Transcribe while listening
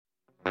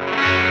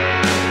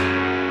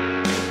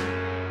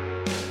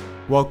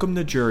Welcome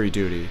to Jury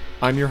Duty.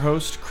 I'm your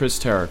host, Chris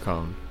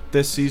Terracone.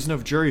 This season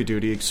of Jury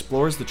Duty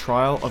explores the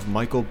trial of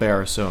Michael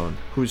Barrisone,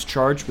 who is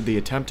charged with the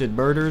attempted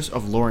murders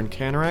of Lauren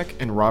Kanarek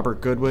and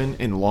Robert Goodwin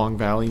in Long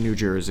Valley, New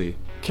Jersey.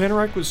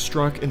 Kanarek was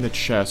struck in the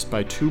chest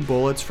by 2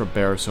 bullets from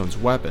Barrisone's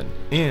weapon,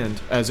 and,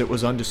 as it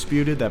was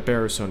undisputed that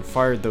Barrisone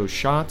fired those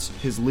shots,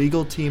 his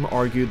legal team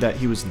argued that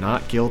he was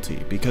not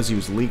guilty because he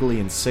was legally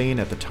insane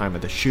at the time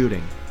of the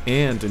shooting,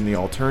 and, in the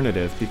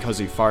alternative, because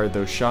he fired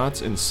those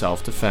shots in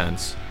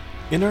self-defense.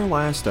 In our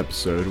last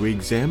episode, we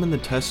examined the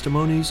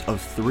testimonies of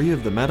 3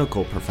 of the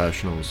medical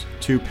professionals,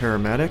 2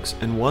 paramedics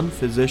and 1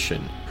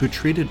 physician, who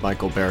treated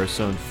Michael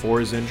Barrisone for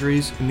his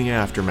injuries in the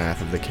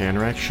aftermath of the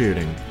Kanarek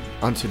shooting.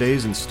 On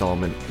today's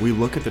installment, we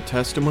look at the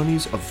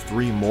testimonies of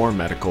 3 more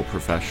medical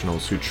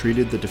professionals who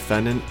treated the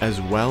defendant,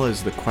 as well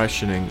as the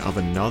questioning of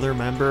another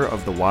member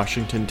of the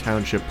Washington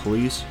Township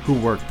Police who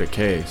worked the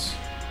case.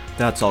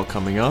 That's all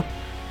coming up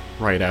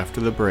right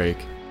after the break.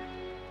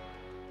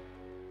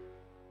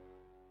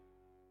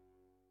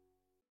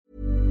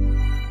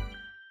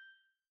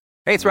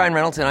 Hey, it's Ryan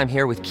Reynolds, and I'm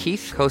here with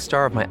Keith,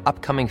 co-star of my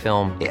upcoming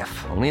film,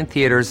 If, only in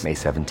theaters May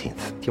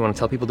 17th. Do you want to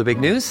tell people the big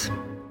news?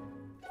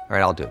 All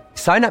right, I'll do it.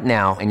 Sign up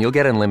now and you'll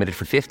get unlimited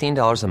for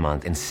 $15 a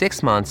month and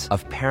 6 months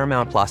of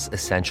Paramount Plus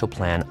Essential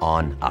Plan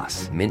on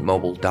us.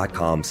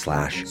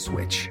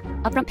 MintMobile.com/switch.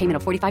 Upfront payment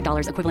of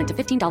 $45 equivalent to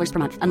 $15 per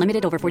month.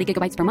 Unlimited over 40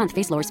 gigabytes per month.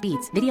 Face lower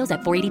speeds. Videos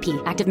at 480p.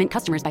 Active Mint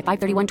customers by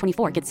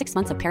 531.24 get 6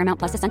 months of Paramount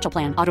Plus Essential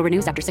Plan. Auto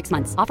renews after 6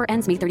 months. Offer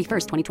ends May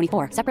 31st,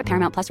 2024. Separate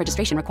Paramount Plus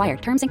registration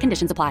required. Terms and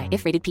conditions apply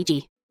if rated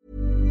PG.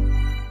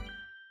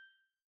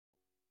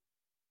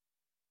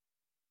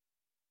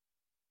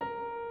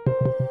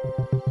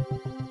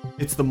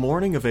 It's the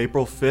morning of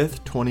April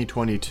 5th,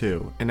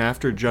 2022, and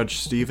after Judge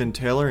Stephen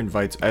Taylor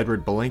invites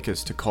Edward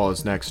Belinkus to call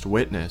his next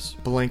witness,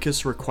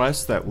 Belinkus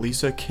requests that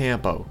Lisa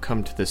Campo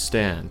come to the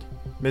stand.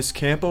 Miss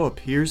Campo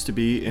appears to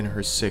be in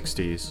her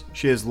 60s.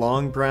 She has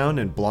long brown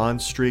and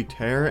blonde streaked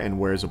hair and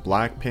wears a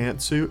black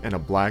pantsuit and a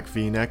black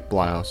V-neck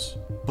blouse.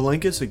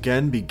 Belinkus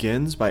again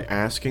begins by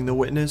asking the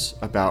witness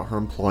about her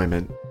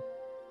employment.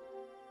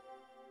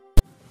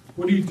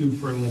 What do you do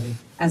for a living?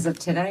 As of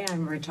today,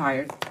 I'm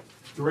retired.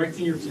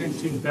 Directing your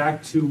attention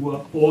back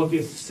to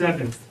August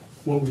 7th,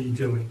 what were you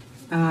doing?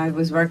 I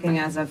was working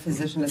as a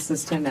physician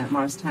assistant at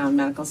Morristown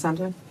Medical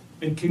Center.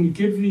 And can you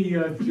give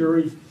the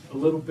jury a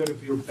little bit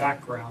of your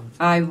background?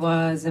 I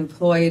was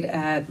employed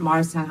at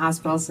Morristown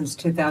Hospital since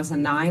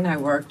 2009. I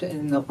worked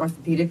in the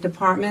orthopedic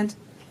department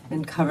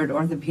and covered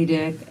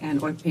orthopedic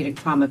and orthopedic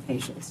trauma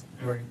patients.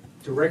 All right.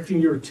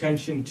 Directing your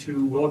attention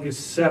to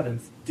August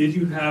 7th, did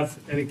you have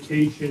an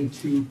occasion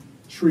to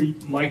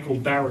treat Michael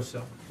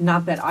Barrisone?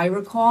 Not that I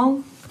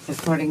recall,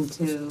 according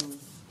to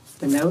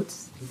the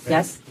notes. Okay.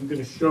 Yes? I'm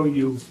going to show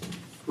you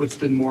what's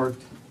been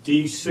marked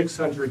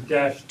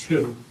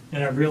D600-2,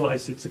 and I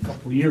realize it's a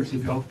couple years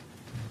ago.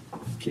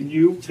 Can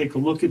you take a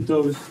look at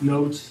those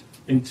notes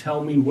and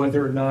tell me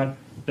whether or not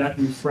that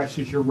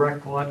refreshes your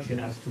recollection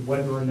as to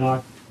whether or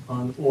not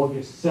on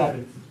August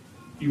 7th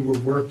you were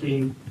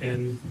working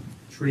and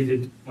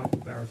treated Michael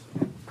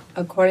Barrisone?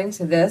 According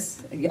to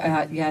this,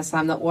 yes,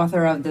 I'm the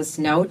author of this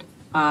note.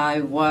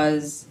 I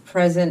was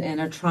present in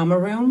a trauma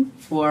room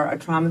for a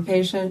trauma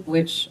patient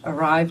which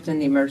arrived in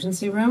the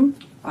emergency room.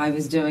 I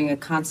was doing a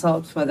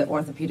consult for the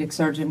orthopedic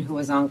surgeon who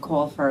was on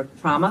call for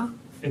trauma.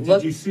 And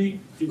did you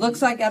see?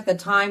 Looks like at the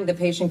time the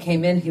patient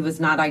came in, he was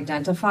not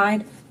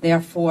identified.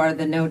 Therefore,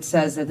 the note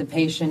says that the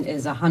patient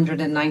is a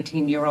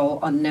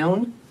 119-year-old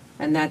unknown,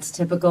 and that's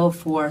typical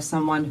for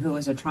someone who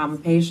is a trauma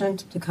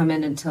patient to come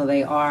in until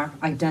they are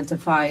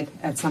identified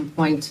at some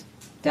point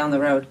down the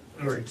road.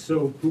 All right,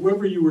 so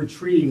whoever you were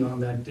treating on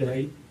that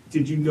day,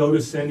 did you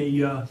notice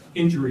any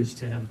injuries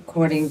to him?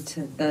 According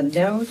to the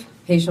note,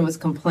 patient was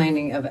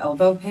complaining of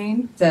elbow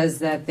pain. Says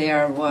that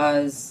there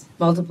was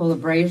multiple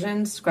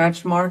abrasions,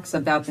 scratch marks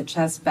about the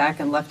chest, back,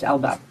 and left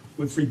elbow.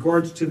 With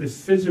regards to the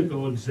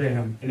physical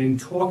exam and in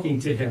talking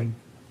to him,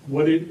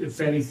 what,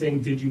 if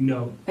anything, did you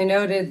note? I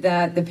noted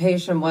that the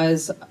patient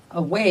was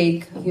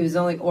awake. He was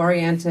only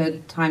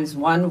oriented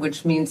 ×1,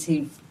 which means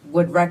he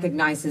would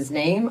recognize his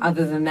name.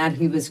 Other than that,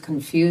 he was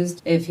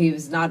confused. If he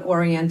was not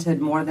oriented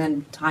more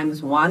than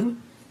 ×1,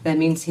 that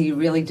means he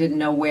really didn't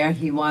know where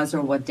he was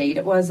or what date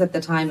it was at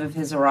the time of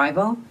his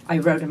arrival. I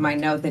wrote in my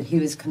note that he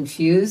was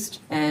confused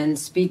and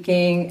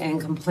speaking and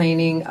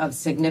complaining of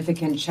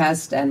significant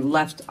chest and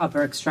left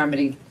upper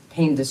extremity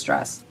pain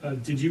distress.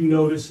 Did you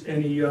notice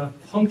any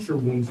puncture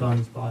wounds on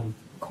his body?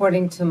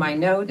 According to my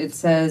note, it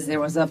says there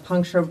was a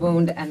puncture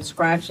wound and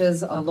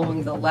scratches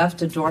along the left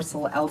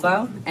dorsal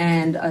elbow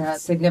and a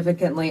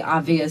significantly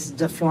obvious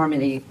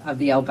deformity of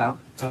the elbow.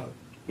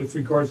 With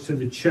regards to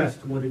the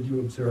chest, what did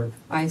you observe?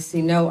 I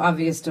see no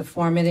obvious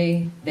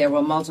deformity. There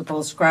were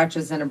multiple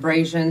scratches and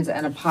abrasions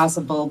and a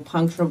possible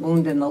puncture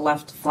wound in the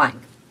left flank.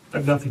 I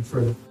have nothing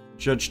further.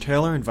 Judge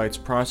Taylor invites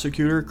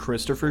prosecutor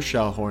Christopher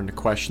Schellhorn to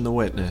question the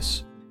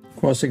witness.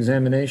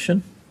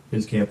 Cross-examination.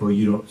 Ms. Campo,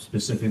 you don't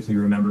specifically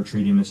remember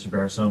treating Mr.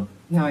 Barrisone?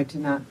 No, I do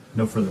not.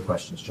 No further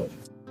questions, Judge.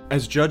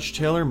 As Judge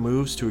Taylor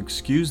moves to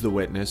excuse the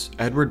witness,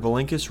 Edward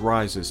Belinkus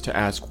rises to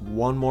ask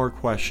one more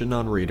question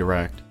on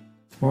redirect.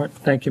 All right,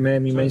 thank you,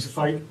 ma'am. You may... If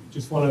I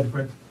just want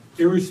to,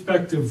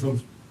 irrespective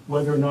of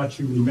whether or not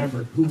you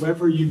remembered,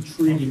 whoever you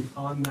treated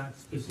on that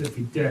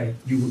specific day,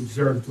 you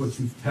observed what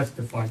you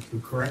testified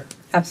to, correct?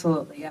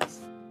 Absolutely, yes.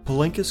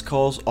 Belinkus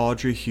calls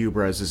Audrey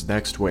Huber as his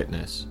next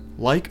witness.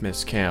 Like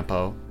Miss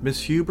Campo,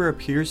 Miss Huber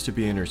appears to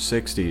be in her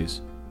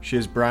 60s. She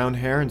has brown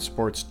hair and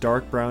sports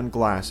dark brown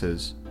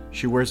glasses.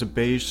 She wears a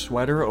beige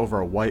sweater over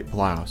a white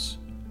blouse.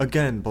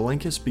 Again,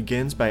 Belinkus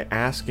begins by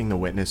asking the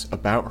witness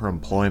about her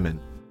employment.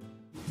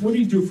 What do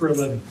you do for a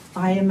living?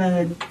 I am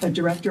a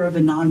director of a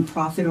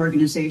nonprofit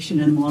organization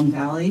in Long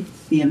Valley,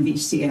 the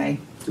MVCA.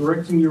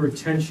 Directing your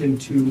attention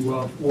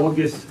to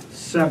August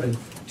 7th,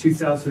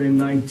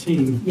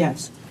 2019.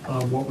 Yes,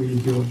 What were you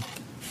doing?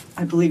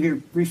 I believe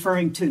you're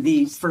referring to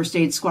the First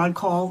Aid Squad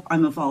call.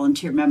 I'm a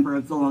volunteer member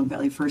of the Long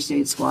Valley First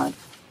Aid Squad.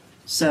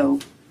 So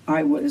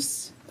I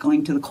was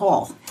going to the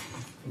call.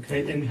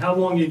 Okay, and how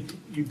long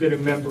you been a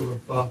member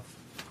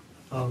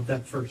of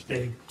that first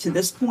aid? To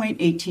this point,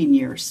 18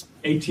 years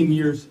 18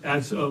 years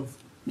as of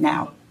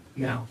now.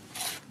 now.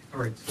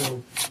 All right,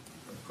 so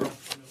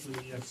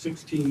approximately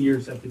 16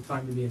 years at the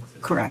time of the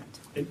incident. Correct.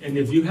 And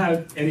have you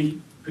had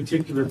any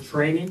particular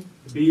training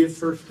to be a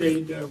first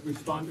aid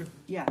responder?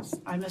 Yes,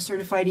 I'm a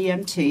certified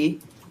EMT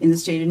in the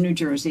state of New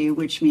Jersey,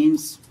 which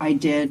means I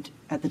did,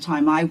 at the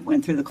time I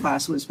went through the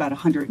class, was about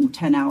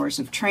 110 hours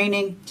of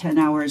training, 10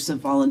 hours of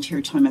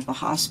volunteer time at the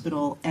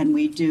hospital, and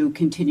we do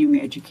continuing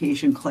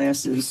education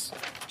classes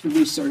to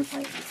recertify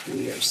every 3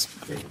 years.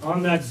 Okay.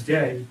 On that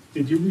day,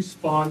 did you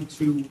respond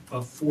to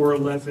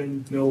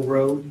 411 Mill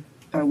Road?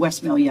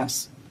 West Mill,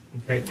 yes.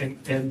 Okay,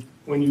 and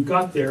when you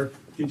got there,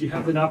 did you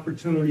have an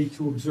opportunity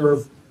to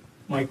observe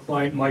my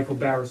client, Michael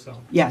Barrisone?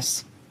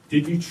 Yes.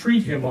 Did you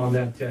treat him on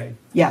that day?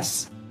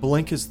 Yes.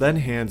 Belinkus then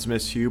hands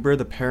Miss Huber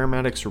the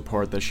paramedics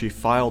report that she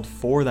filed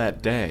for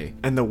that day,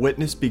 and the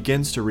witness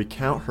begins to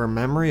recount her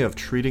memory of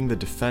treating the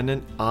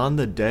defendant on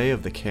the day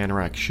of the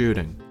Canarac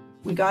shooting.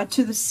 We got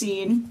to the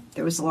scene.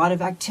 There was a lot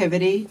of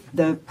activity.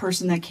 The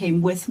person that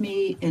came with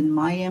me in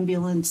my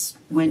ambulance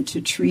went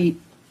to treat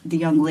the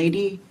young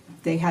lady.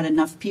 They had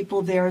enough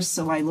people there,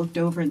 so I looked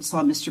over and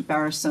saw Mr.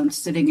 Barrisone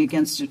sitting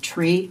against a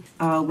tree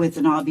with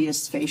an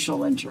obvious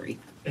facial injury.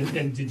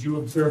 And did you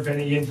observe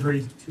any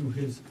injuries to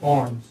his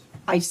arms?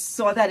 I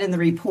saw that in the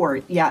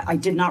report. Yeah, I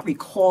did not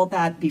recall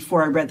that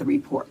before I read the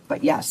report,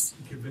 but yes.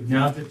 Okay, but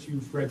now that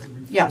you've read the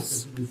report,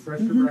 Yes. does it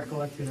refresh your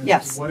recollection as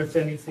Yes. to what, if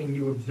anything,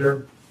 you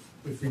observed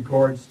with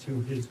regards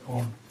to his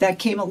arm? That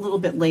came a little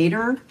bit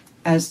later.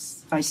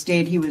 As I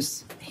stated, he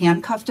was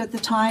handcuffed at the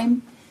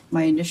time.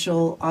 My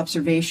initial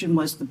observation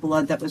was the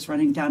blood that was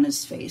running down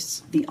his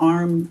face. The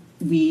arm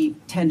we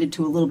tended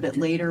to a little bit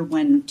later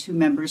when two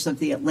members of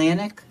the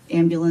Atlantic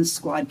ambulance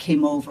squad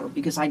came over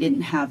because I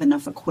didn't have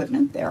enough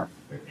equipment there.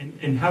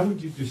 And how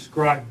would you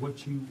describe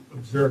what you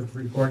observed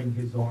regarding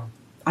his arm?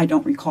 I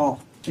don't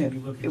recall. Can you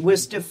look at It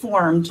was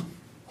deformed,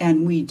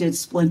 and we did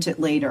splint it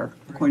later,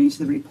 according to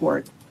the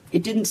report.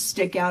 It didn't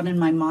stick out in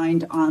my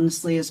mind,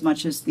 honestly, as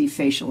much as the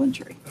facial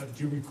injury.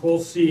 Do you recall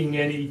seeing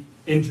any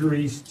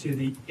injuries to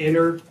the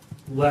inner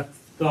left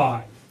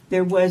thigh?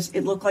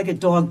 It looked like a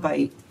dog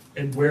bite,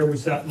 And where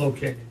was that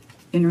located?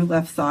 inner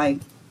left thigh,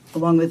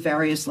 along with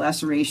various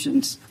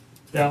lacerations.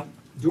 Now,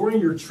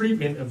 during your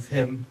treatment of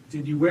him,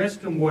 did you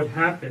ask him what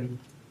happened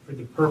for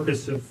the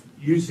purpose of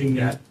using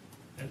that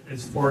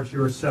as far as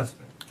your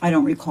assessment? I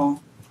don't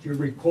recall. Do you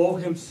recall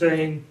him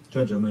saying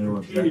Judge, I'm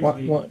interrupting.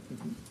 repeatedly? What?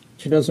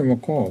 She doesn't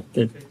recall.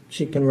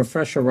 She can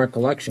refresh her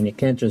recollection. You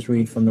can't just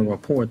read from the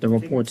report. The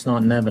report's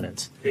not in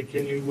evidence. Okay,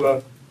 can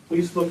you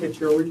please look at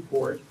your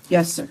report?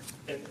 Yes, sir.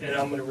 And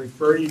I'm going to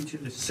refer you to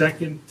the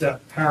second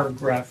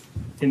paragraph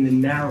in the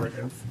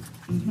narrative.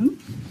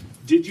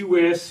 Did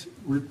you ask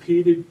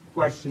repeated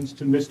questions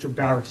to Mr.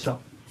 Barrisone?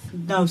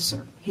 No,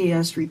 sir. He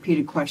asked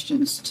repeated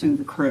questions to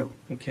the crew.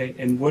 Okay,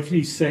 and what did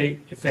he say,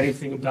 if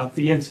anything, about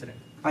the incident?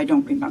 I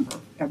don't remember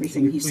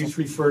everything he Please said.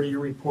 refer to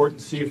your report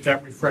and see if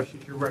that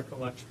refreshes your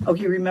recollection. Oh,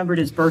 he remembered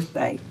his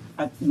birthday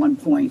at one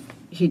point.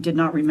 He did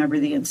not remember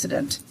the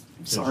incident.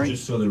 I'm Judge, sorry.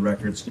 just so the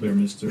record's clear,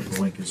 Mr.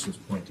 Belinkus was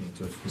pointing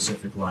to a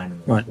specific line in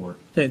the Right. report.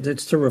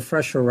 It's to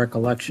refresh her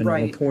recollection. The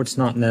Right. report's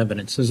not in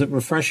evidence. Does it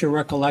refresh your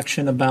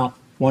recollection about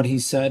what he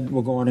said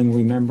regarding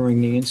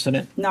remembering the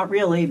incident? Not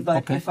really,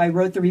 but Okay. if I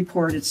wrote the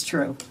report, it's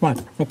true. Right.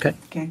 Okay.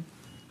 Okay.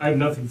 I have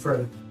nothing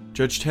further.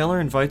 Judge Taylor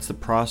invites the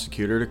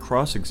prosecutor to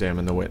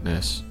cross-examine the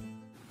witness.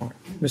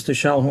 Mr.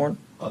 Shellhorn?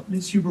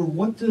 Ms. Huber,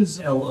 what does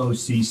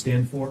LOC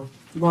stand for?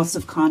 Loss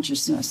of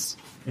consciousness.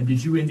 And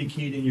did you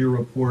indicate in your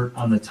report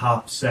on the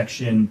top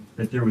section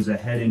that there was a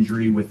head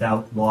injury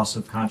without loss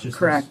of consciousness?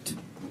 Correct.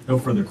 No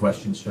further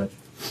questions, Judge.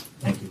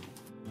 Thank you.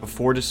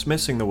 Before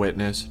dismissing the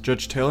witness,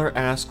 Judge Taylor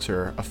asks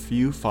her a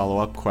few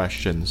follow-up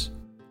questions.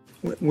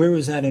 Where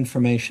is that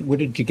information? Where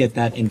did you get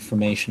that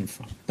information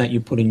from that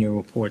you put in your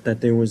report, that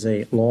there was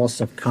a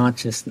loss of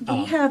consciousness?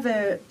 We have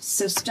a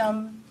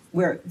system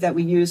that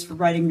we use for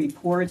writing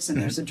reports,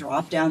 and there's a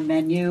drop-down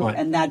menu, Right.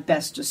 and that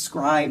best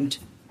described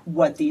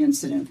what the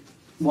incident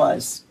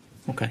was.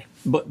 Okay.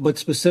 But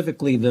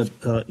specifically,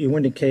 you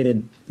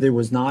indicated there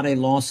was not a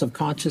loss of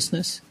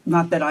consciousness?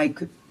 Not that I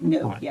could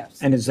know, All right. yes.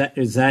 And is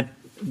that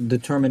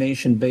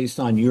determination based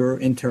on your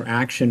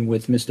interaction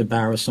with Mr.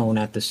 Barrasone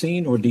at the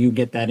scene, or do you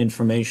get that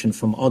information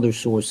from other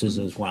sources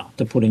as well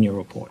to put in your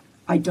report?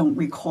 I don't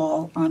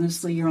recall,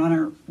 honestly, Your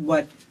Honor,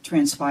 what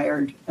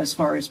transpired as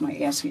far as my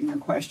asking your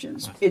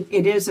questions.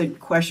 It is a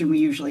question we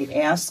usually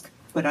ask,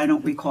 but I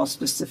don't recall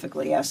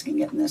specifically asking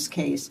it in this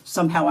case.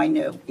 Somehow I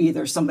knew.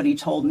 Either somebody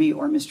told me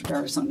or Mr.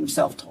 Barrasone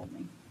himself told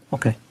me.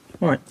 Okay.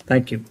 All right.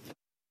 Thank you.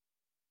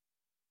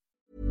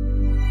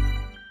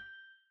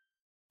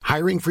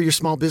 Hiring for your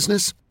small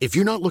business? If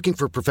you're not looking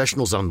for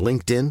professionals on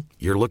LinkedIn,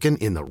 you're looking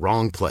in the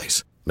wrong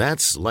place.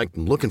 That's like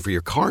looking for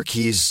your car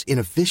keys in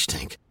a fish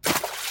tank.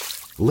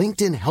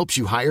 LinkedIn helps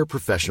you hire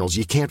professionals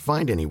you can't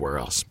find anywhere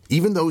else,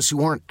 even those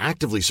who aren't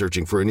actively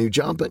searching for a new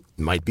job but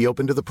might be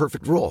open to the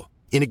perfect role.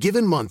 In a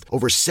given month,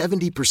 over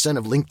 70%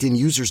 of LinkedIn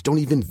users don't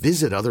even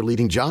visit other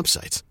leading job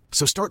sites.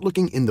 So start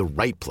looking in the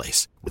right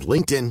place. With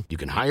LinkedIn, you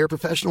can hire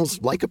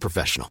professionals like a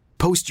professional.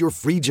 Post your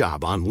free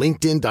job on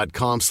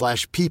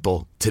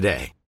linkedin.com/people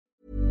today.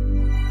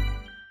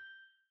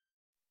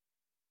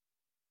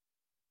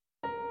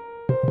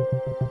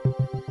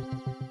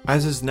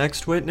 As his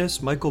next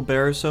witness, Michael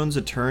Barrasone's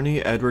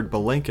attorney, Edward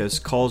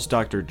Belinkus, calls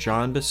Dr.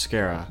 John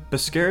Biscara.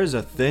 Biscara is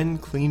a thin,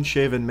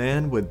 clean-shaven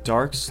man with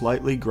dark,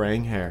 slightly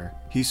graying hair.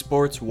 He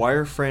sports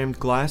wire-framed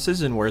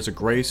glasses and wears a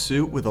gray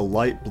suit with a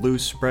light blue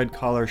spread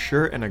collar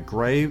shirt and a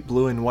gray,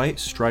 blue and white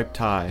striped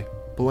tie.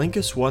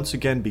 Belinkus once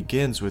again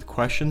begins with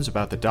questions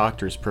about the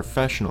doctor's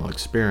professional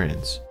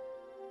experience.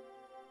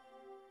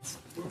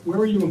 Where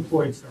are you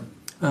employed, sir?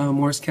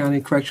 Morris County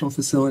Correctional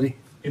Facility.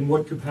 In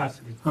what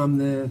capacity? I'm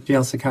the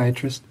jail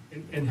psychiatrist.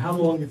 And how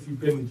long have you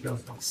been in jail?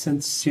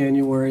 Since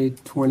January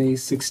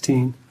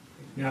 2016.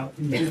 Now,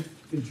 can you give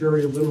the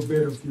jury a little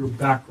bit of your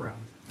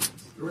background,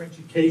 your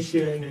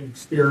education and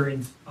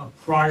experience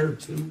prior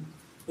to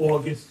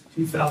August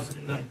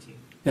 2019?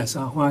 Yes,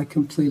 well, I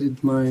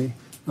completed my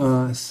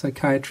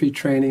psychiatry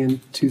training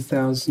in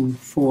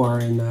 2004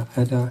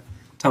 at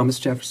Thomas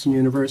Jefferson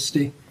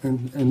University.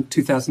 And in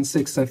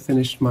 2006, I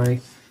finished my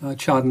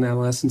child and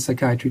adolescent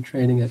psychiatry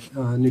training at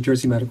New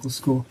Jersey Medical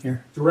School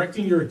here.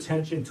 Directing your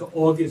attention to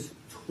August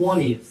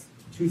 20th,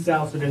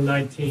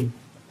 2019,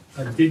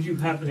 did you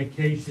have an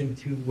occasion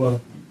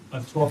to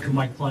talk to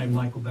my client,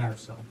 Michael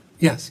Barrasone?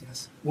 Yes.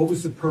 What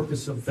was the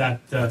purpose of that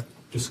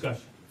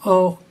discussion?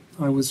 Oh,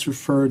 I was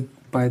referred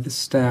by the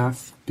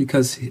staff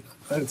because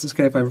it's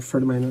okay if I refer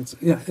to my notes.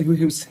 Yeah, he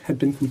had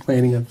been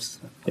complaining of.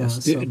 Yes.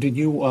 Did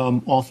you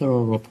author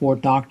a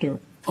report, Doctor?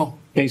 Oh,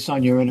 based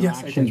on your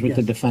interactions with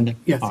the defendant?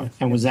 Yes.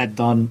 And was that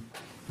done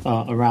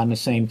around the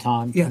same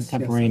time,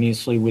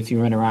 contemporaneously with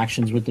your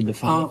interactions with the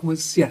defendant?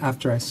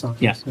 After I saw him.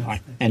 Yes. All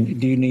right. And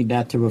do you need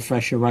that to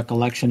refresh your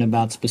recollection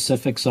about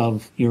specifics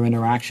of your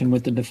interaction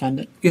with the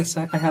defendant? Yes,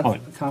 I have a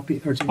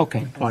copy.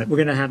 Okay. All right. We're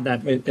going to have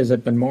that. Has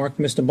it been marked,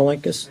 Mr.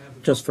 Belinkus?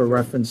 Just for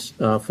reference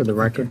for the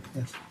record.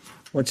 Okay, yes.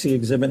 What's the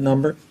exhibit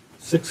number?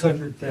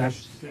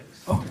 600-6.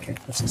 Oh, okay.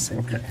 That's the same.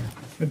 Okay.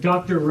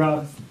 Doctor,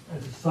 as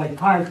a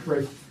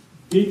psychiatrist,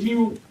 did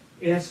you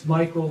ask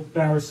Michael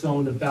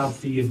Barrasone about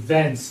the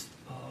events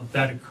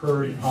that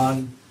occurred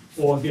on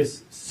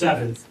August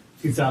 7th,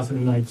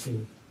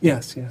 2019?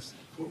 Yes.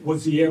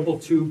 Was he able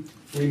to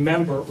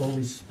remember or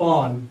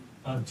respond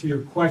to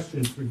your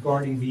questions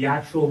regarding the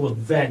actual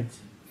event?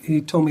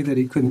 He told me that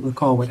he couldn't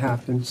recall what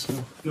happened,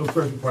 so. No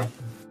further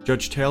questions.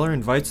 Judge Taylor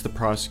invites the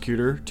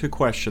prosecutor to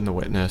question the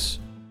witness.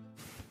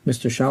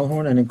 Mr.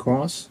 Schallhorn, any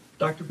cross?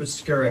 Dr.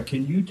 Biscara,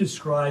 can you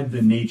describe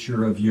the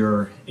nature of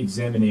your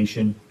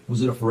examination?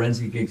 Was it a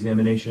forensic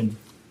examination?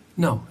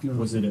 No.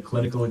 Was it a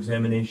clinical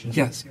examination?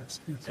 Yes.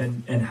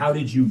 And how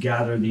did you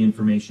gather the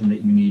information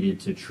that you needed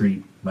to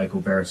treat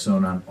Michael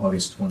Barrasone on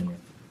August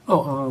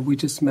 20th? We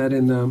just met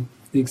in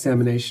the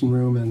examination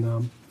room,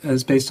 and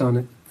as based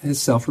on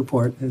his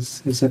self-report,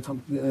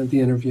 the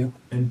interview.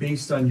 And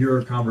based on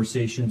your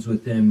conversations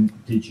with him,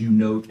 did you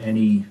note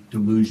any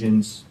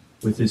delusions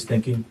with his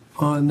thinking?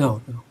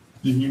 No.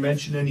 Did he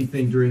mention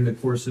anything during the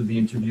course of the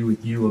interview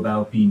with you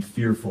about being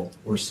fearful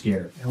or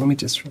scared? Yeah, let me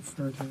just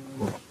refer to him.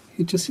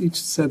 He just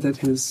said that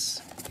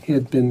he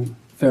had been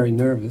very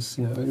nervous.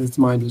 His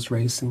mind was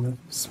racing,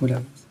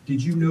 whatever.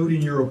 Did you note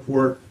in your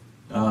report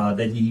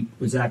that he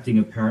was acting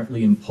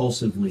apparently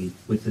impulsively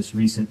with this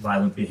recent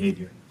violent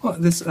behavior? Well,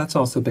 that's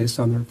also based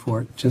on the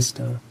report, just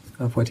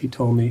of what he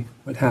told me,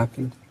 what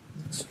happened.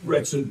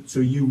 Right, so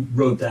you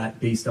wrote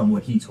that based on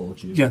what he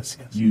told you? Yes.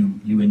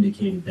 You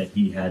indicated that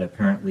he had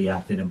apparently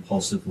acted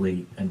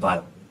impulsively and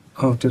violently.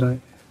 Oh, did I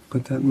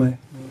put that in my...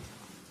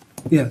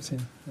 Yes.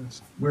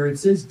 Where it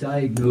says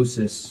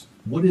diagnosis,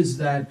 what does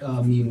that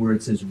mean where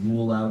it says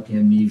rule out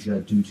amnesia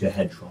due to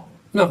head trauma?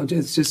 No,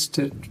 it's just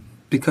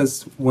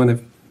because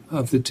one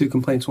of the two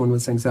complaints, one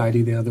was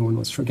anxiety, the other one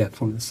was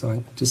forgetfulness.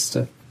 So just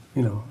a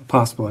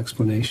possible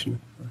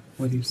explanation for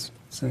what he's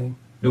saying.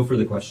 No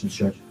further questions,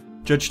 Judge.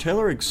 Judge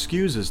Taylor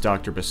excuses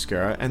Dr.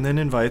 Biscara and then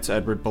invites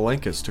Edward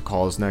Belinkus to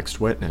call his next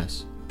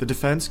witness. The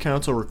defense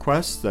counsel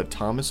requests that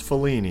Thomas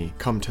Fellini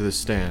come to the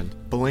stand.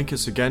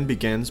 Belinkus again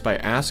begins by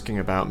asking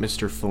about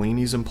Mr.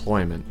 Fellini's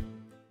employment.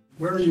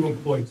 Where are you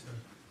employed, sir?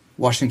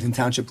 Washington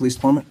Township Police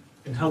Department.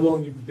 And how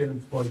long have you been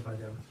employed by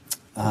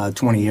them?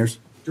 20 years.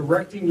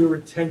 Directing your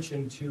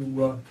attention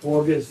to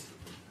August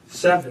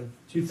 7th,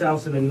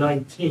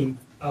 2019,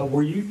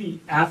 were you the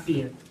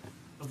affiant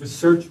of a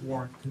search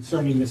warrant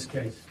concerning this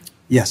case?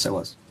 Yes, I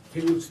was.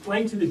 Can you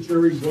explain to the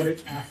jury what an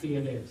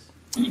affiant is?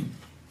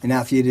 An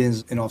affiant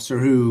is an officer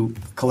who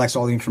collects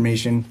all the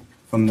information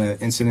from the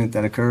incident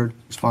that occurred,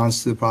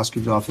 responds to the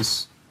prosecutor's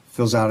office,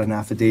 fills out an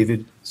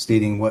affidavit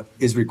stating what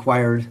is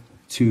required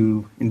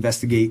to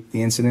investigate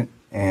the incident,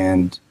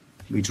 and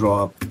we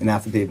draw up an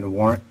affidavit of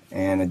warrant,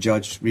 and a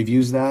judge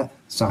reviews that,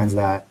 signs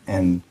that,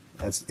 and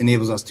that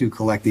enables us to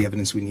collect the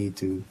evidence we need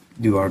to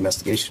do our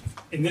investigation.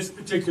 In this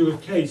particular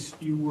case,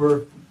 you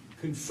were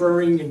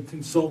conferring and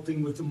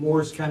consulting with the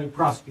Morris County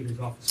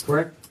Prosecutor's Office,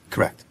 correct?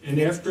 Correct. And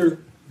after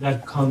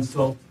that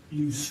consult,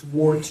 you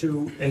swore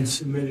to and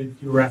submitted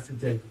your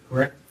affidavit,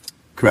 correct?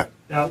 Correct.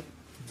 Now,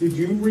 did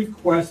you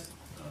request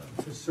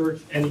to search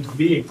any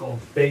vehicle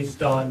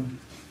based on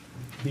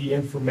the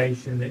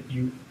information that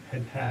you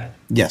had?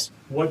 Yes.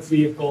 What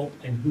vehicle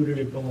and who did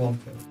it belong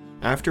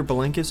to? After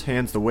Belinkus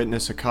hands the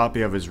witness a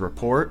copy of his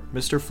report,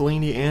 Mr.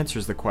 Fellini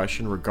answers the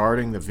question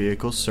regarding the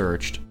vehicle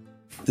searched.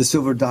 The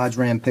silver Dodge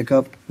Ram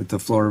pickup with the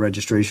Florida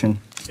registration.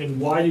 And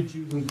why did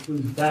you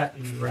include that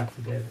in your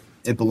affidavit?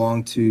 It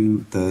belonged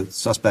to the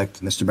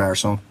suspect, Mr.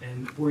 Barrasone.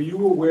 And were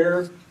you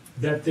aware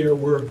that there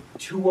were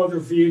two other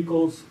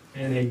vehicles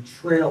and a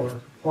trailer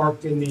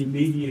parked in the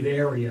immediate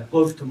area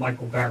close to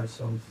Michael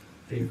Barrasone's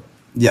vehicle?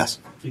 Yes.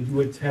 Did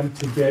you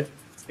attempt to get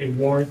a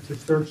warrant to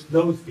search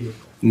those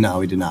vehicles? No,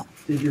 we did not.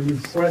 Did you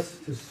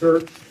request to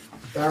search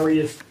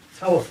various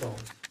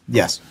telephones?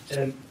 Yes.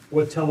 And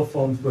what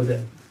telephones were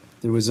they?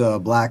 There was a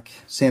black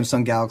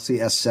Samsung Galaxy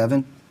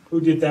S7. Who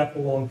did that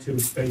belong to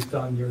based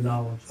on your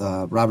knowledge?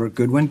 Robert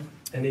Goodwin.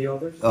 Any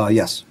others?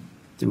 Yes.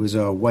 There was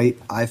a white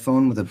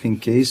iPhone with a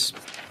pink case.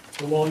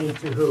 Belonging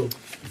to who?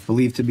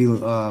 Believed to be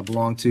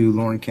belonged to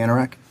Lauren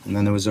Kanarak. And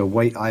then there was a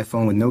white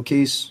iPhone with no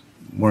case.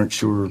 Weren't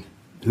sure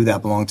who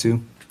that belonged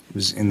to. It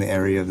was in the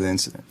area of the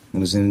incident. There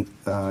was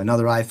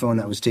another iPhone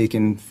that was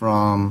taken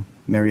from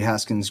Mary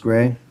Haskins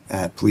Gray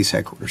at police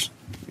headquarters.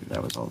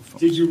 That was all the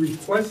phones. Did you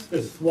request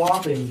the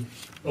swabbing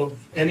of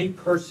any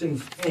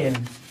person's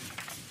hands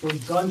for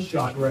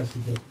gunshot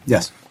residue?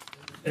 Yes.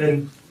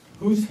 And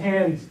whose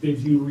hands did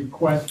you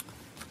request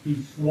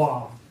be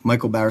swabbed?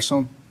 Michael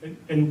Barrasone.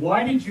 And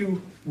why did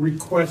you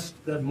request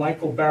that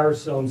Michael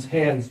Barrasone's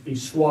hands be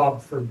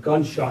swabbed for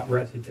gunshot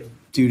residue?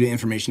 Due to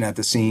information at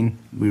the scene,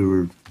 we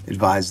were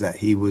advised that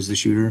he was the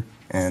shooter.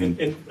 And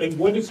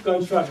what does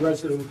gunshot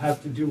residue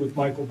have to do with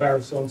Michael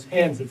Barrasone's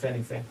hands, if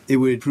anything? it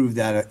would prove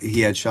that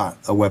he had shot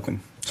a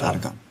weapon, shot a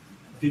gun.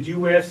 Did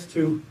you ask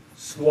to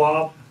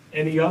swab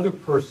any other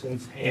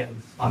person's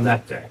hands on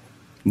that day?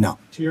 No.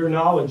 To your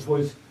knowledge,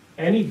 was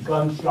any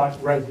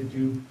gunshot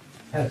residue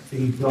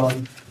testing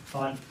done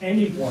on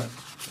anyone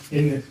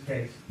in this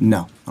case?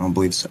 No, I don't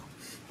believe so.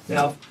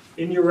 Now,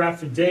 in your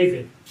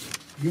affidavit,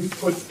 you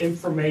put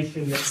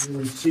information that you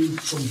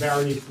received from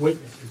various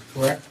witnesses,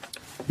 correct?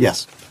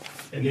 Yes.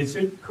 And is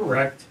it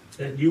correct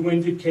that you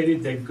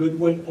indicated that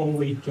Goodwin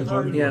only...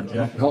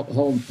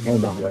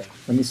 Hold on.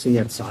 Let me see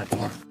that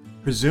sidebar.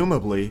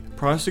 Presumably,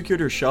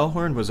 Prosecutor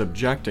Shellhorn was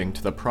objecting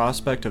to the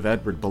prospect of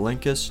Edward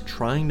Belinkus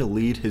trying to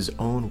lead his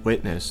own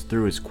witness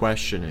through his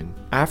questioning.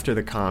 After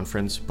the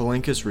conference,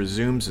 Belinkus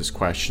resumes his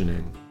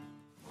questioning.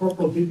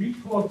 Corporal, did you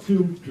talk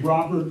to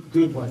Robert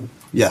Goodwin?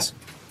 Yes.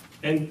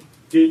 And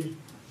did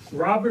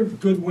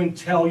Robert Goodwin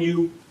tell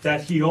you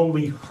that he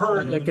only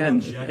heard... Again,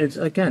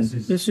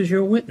 this is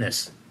your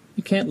witness.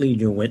 You can't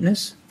lead your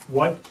witness.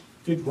 What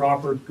did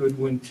Robert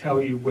Goodwin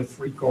tell you with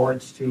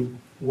regards to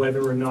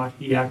whether or not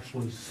he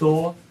actually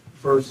saw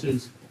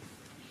versus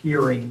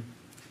hearing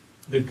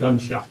the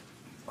gunshot?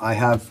 I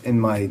have in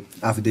my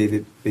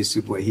affidavit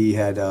basically what he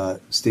had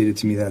stated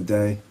to me that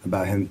day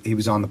about him. He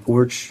was on the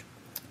porch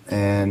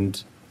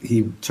and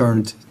he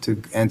turned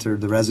to enter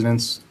the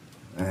residence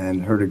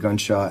and heard a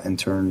gunshot and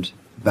turned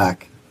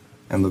back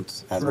and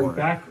looked at Lauren. Turned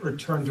back or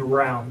turned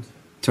around?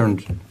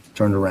 Turned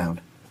around.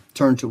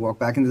 Turned to walk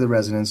back into the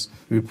residence.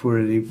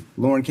 Reportedly,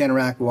 Lauren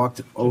Kanarak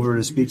walked over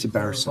to speak to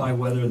Barrasone.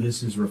 Whether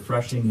this is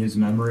refreshing his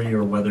memory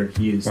or whether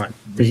he is,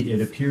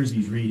 it appears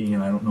he's reading,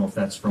 and I don't know if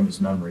that's from his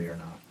memory or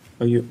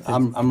not.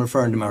 I'm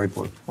referring to my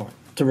report.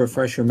 To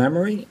refresh your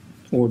memory,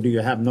 or do you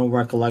have no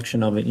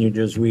recollection of it and you're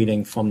just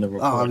reading from the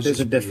report? There's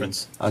a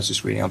difference. I was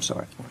just reading, I'm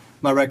sorry.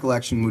 My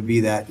recollection would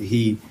be that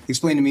he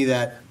explained to me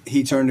that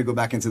he turned to go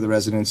back into the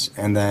residence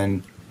and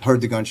then heard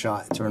the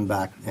gunshot, turned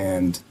back,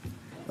 and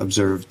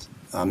observed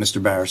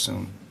Mr.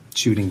 Barrasone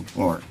shooting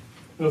Lauren.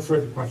 No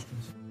further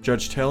questions.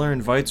 Judge Taylor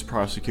invites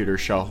Prosecutor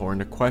Shellhorn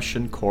to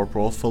question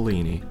Corporal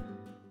Fellini.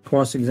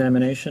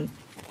 Cross-examination.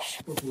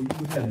 You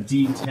have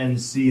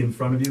D10C in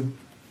front of you?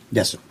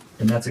 Yes, sir.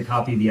 And that's a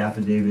copy of the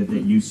affidavit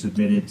that you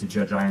submitted to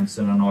Judge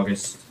Ironson on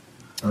August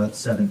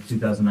 7th,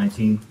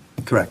 2019?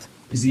 Correct.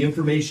 Is the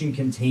information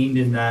contained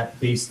in that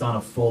based on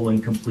a full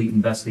and complete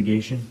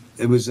investigation?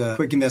 It was a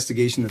quick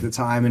investigation at the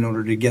time in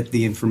order to get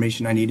the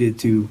information I needed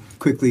to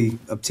quickly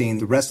obtain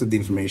the rest of the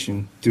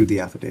information through the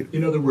affidavit.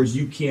 In other words,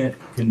 you can't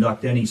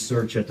conduct any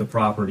search at the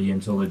property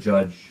until the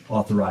judge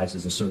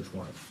authorizes a search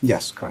warrant.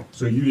 Yes, correct.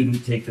 So you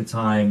didn't take the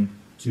time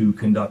to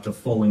conduct a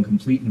full and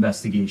complete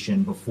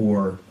investigation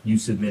before you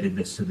submitted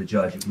this to the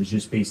judge. It was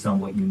just based on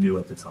what you knew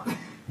at the time.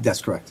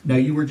 That's correct. Now,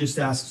 you were just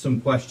asked some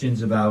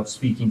questions about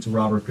speaking to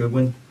Robert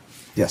Goodwin.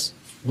 Yes.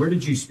 Where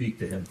did you speak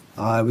to him?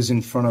 I was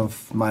in front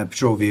of my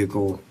patrol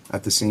vehicle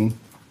at the scene.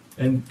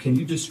 And can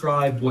you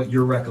describe what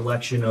your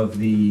recollection of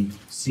the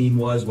scene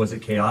was? Was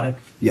it chaotic?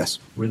 Yes.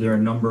 Were there a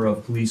number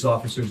of police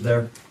officers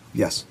there?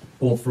 Yes.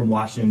 Both from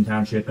Washington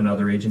Township and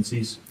other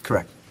agencies?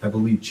 Correct. I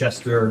believe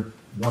Chester,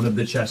 one of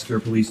the Chester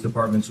police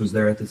departments was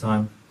there at the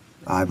time.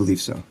 I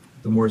believe so.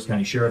 The Morris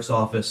County Sheriff's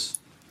Office.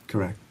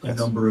 Correct. A Yes.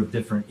 number of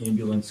different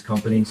ambulance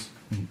companies.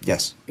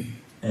 Yes.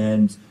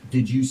 And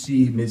did you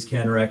see Ms.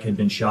 Kanarek had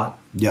been shot?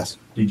 Yes.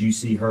 Did you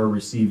see her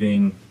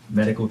receiving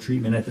medical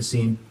treatment at the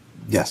scene?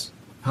 Yes.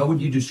 How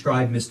would you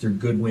describe Mr.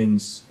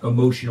 Goodwin's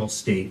emotional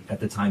state at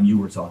the time you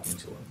were talking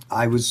to him?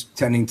 I was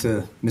tending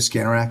to Miss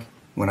Kanarek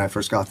when I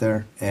first got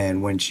there,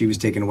 and when she was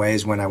taken away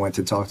is when I went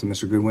to talk to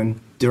Mr.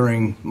 Goodwin.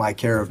 During my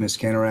care of Miss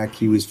Kanarek,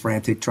 he was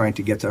frantic trying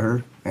to get to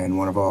her, and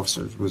one of our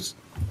officers was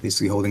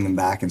basically holding him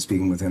back and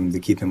speaking with him to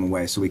keep him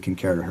away so we can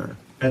care to her.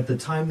 At the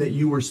time that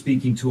you were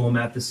speaking to him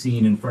at the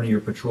scene in front of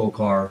your patrol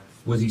car,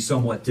 was he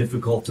somewhat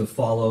difficult to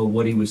follow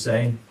what he was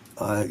saying?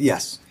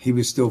 Yes, he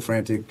was still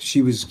frantic.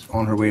 She was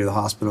on her way to the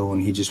hospital,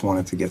 and he just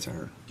wanted to get to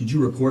her. Did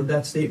you record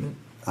that statement?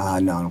 No, I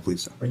don't believe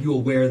so. Are you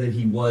aware that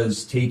he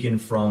was taken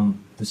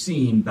from the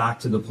scene back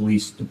to the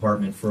police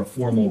department for a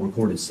formal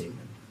recorded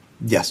statement?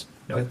 Yes.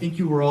 Now, I think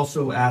you were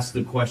also asked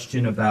the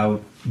question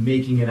about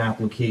making an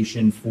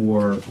application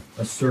for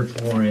a search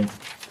warrant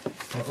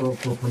or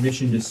for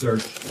permission to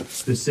search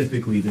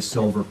specifically the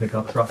silver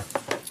pickup truck.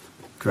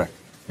 Correct.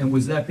 And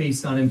was that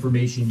based on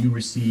information you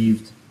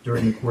received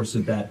during the course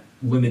of that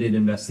limited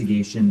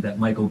investigation that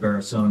Michael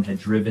Barrasone had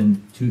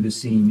driven to the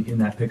scene in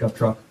that pickup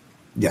truck?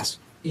 Yes.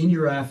 In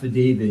your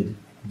affidavit,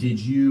 did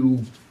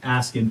you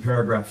ask in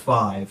paragraph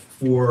 5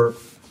 for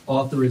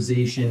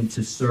authorization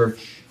to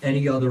search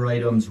any other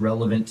items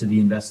relevant to the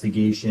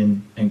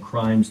investigation and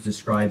crimes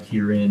described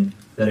herein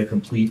that a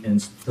complete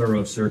and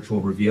thorough search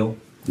will reveal?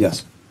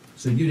 Yes.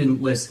 So you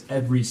didn't list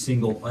every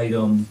single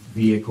item,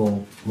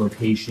 vehicle,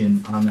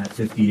 location on that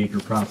 50-acre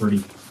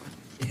property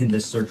in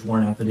this search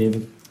warrant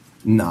affidavit?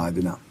 No, I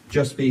did not.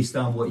 Just based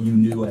on what you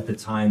knew at the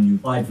time you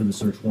applied for the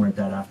search warrant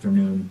that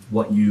afternoon,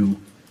 what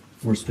you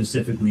were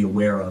specifically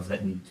aware of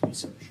that needed to be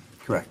searched?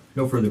 Correct.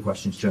 No further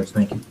questions, Judge.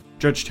 Thank you.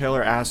 Judge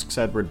Taylor asks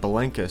Edward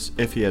Belenkus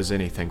if he has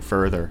anything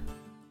further.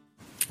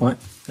 What?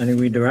 Any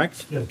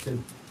redirect? Yes,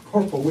 and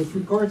Corporal, with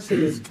regards to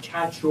this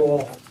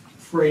catch-all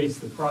phrase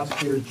the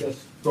prosecutor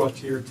just brought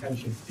to your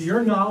attention, to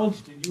your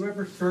knowledge, did you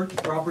ever search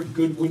Robert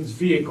Goodwin's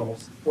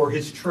vehicles or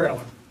his trailer?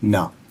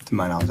 No, to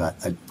my knowledge,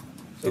 I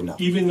did not.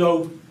 Even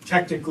though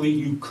technically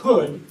you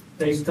could,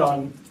 based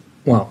on...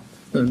 Well,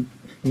 let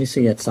me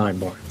see at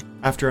sidebar.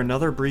 After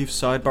another brief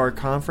sidebar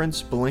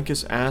conference,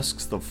 Belenkus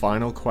asks the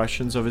final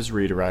questions of his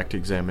redirect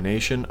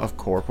examination of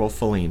Corporal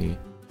Fellini.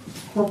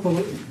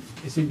 Corporal,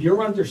 is it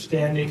your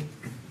understanding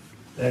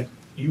that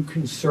you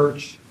can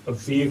search a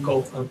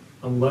vehicle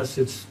unless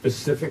it's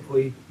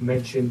specifically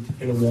mentioned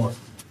in a warrant?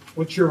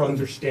 What's your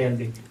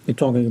understanding? You're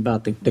talking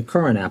about the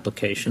current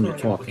application you're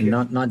talking,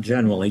 not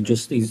generally,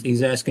 just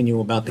he's asking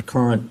you about the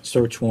current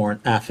search warrant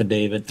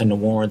affidavit and the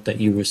warrant that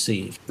you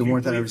received. The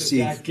warrant that I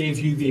received. That gave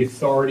you the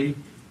authority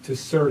to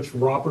search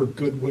Robert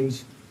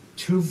Goodwin's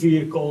 2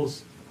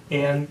 vehicles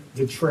and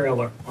the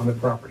trailer on the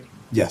property?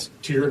 Yes.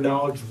 To your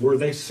knowledge, were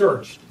they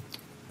searched?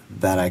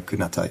 That I could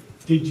not tell you.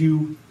 Did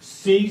you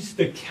seize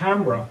the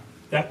camera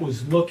that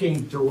was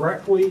looking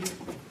directly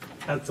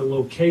at the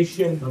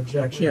location?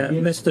 Objection. Yeah,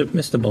 Mr.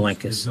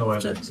 Belenkus, no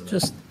evidence of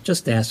that.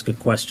 just ask a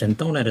question.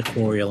 Don't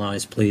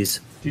editorialize, please.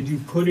 Did you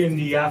put in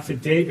the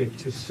affidavit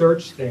to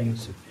search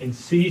things and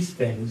seize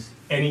things,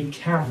 any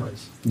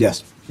cameras?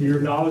 Yes. To your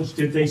knowledge,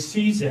 did they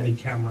seize any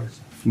cameras?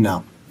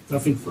 No.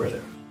 Nothing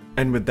further.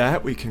 And with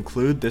that, we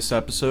conclude this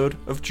episode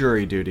of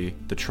Jury Duty,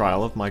 the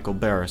trial of Michael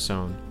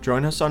Barrasone.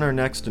 Join us on our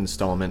next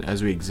installment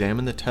as we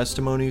examine the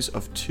testimonies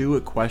of 2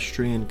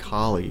 equestrian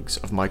colleagues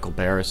of Michael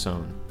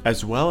Barrasone,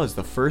 as well as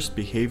the first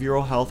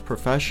behavioral health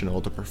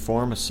professional to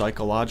perform a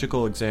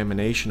psychological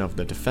examination of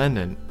the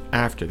defendant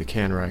after the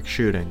Kanarek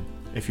shooting.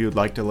 If you would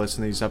like to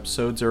listen to these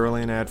episodes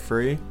early and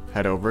ad-free,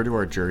 head over to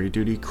our Jury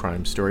Duty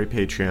Crime Story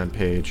Patreon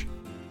page.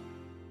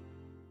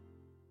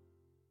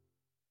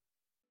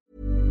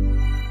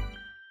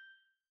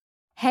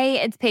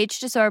 Hey, it's Paige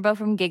DeSorbo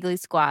from Giggly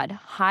Squad.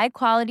 High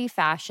quality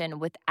fashion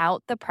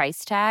without the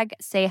price tag.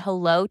 Say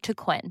hello to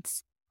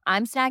Quince.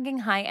 I'm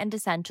snagging high-end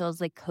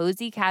essentials like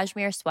cozy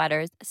cashmere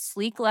sweaters,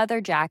 sleek leather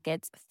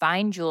jackets,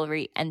 fine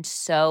jewelry, and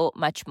so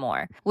much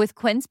more. With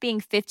Quince being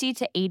 50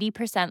 to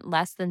 80%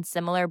 less than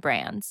similar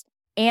brands.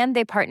 And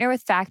they partner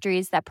with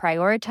factories that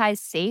prioritize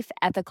safe,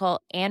 ethical,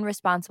 and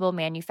responsible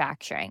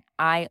manufacturing.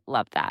 I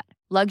love that.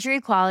 Luxury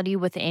quality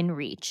within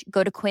reach.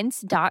 Go to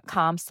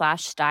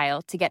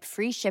quince.com/style to get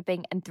free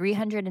shipping and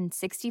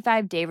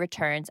 365-day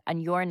returns on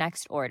your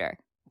next order.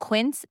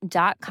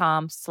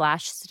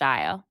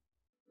 Quince.com/style.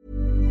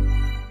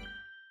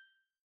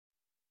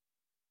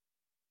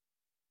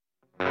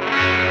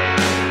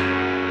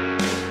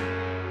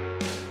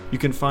 You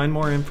can find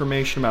more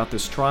information about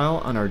this trial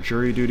on our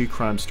Jury Duty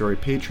Crime Story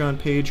Patreon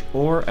page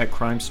or at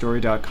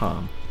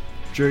crimestory.com.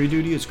 Jury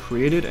Duty is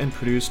created and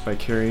produced by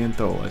Carrie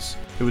Antholis.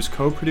 It was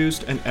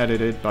co-produced and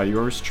edited by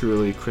yours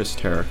truly, Chris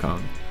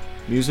Terracone.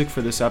 Music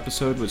for this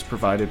episode was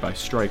provided by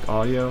Strike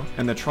Audio,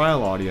 and the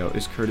trial audio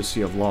is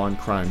courtesy of Law and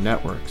Crime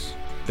Networks.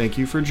 Thank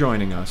you for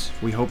joining us.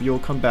 We hope you will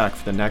come back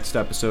for the next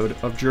episode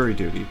of Jury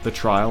Duty, the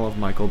trial of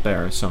Michael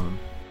Barrisone.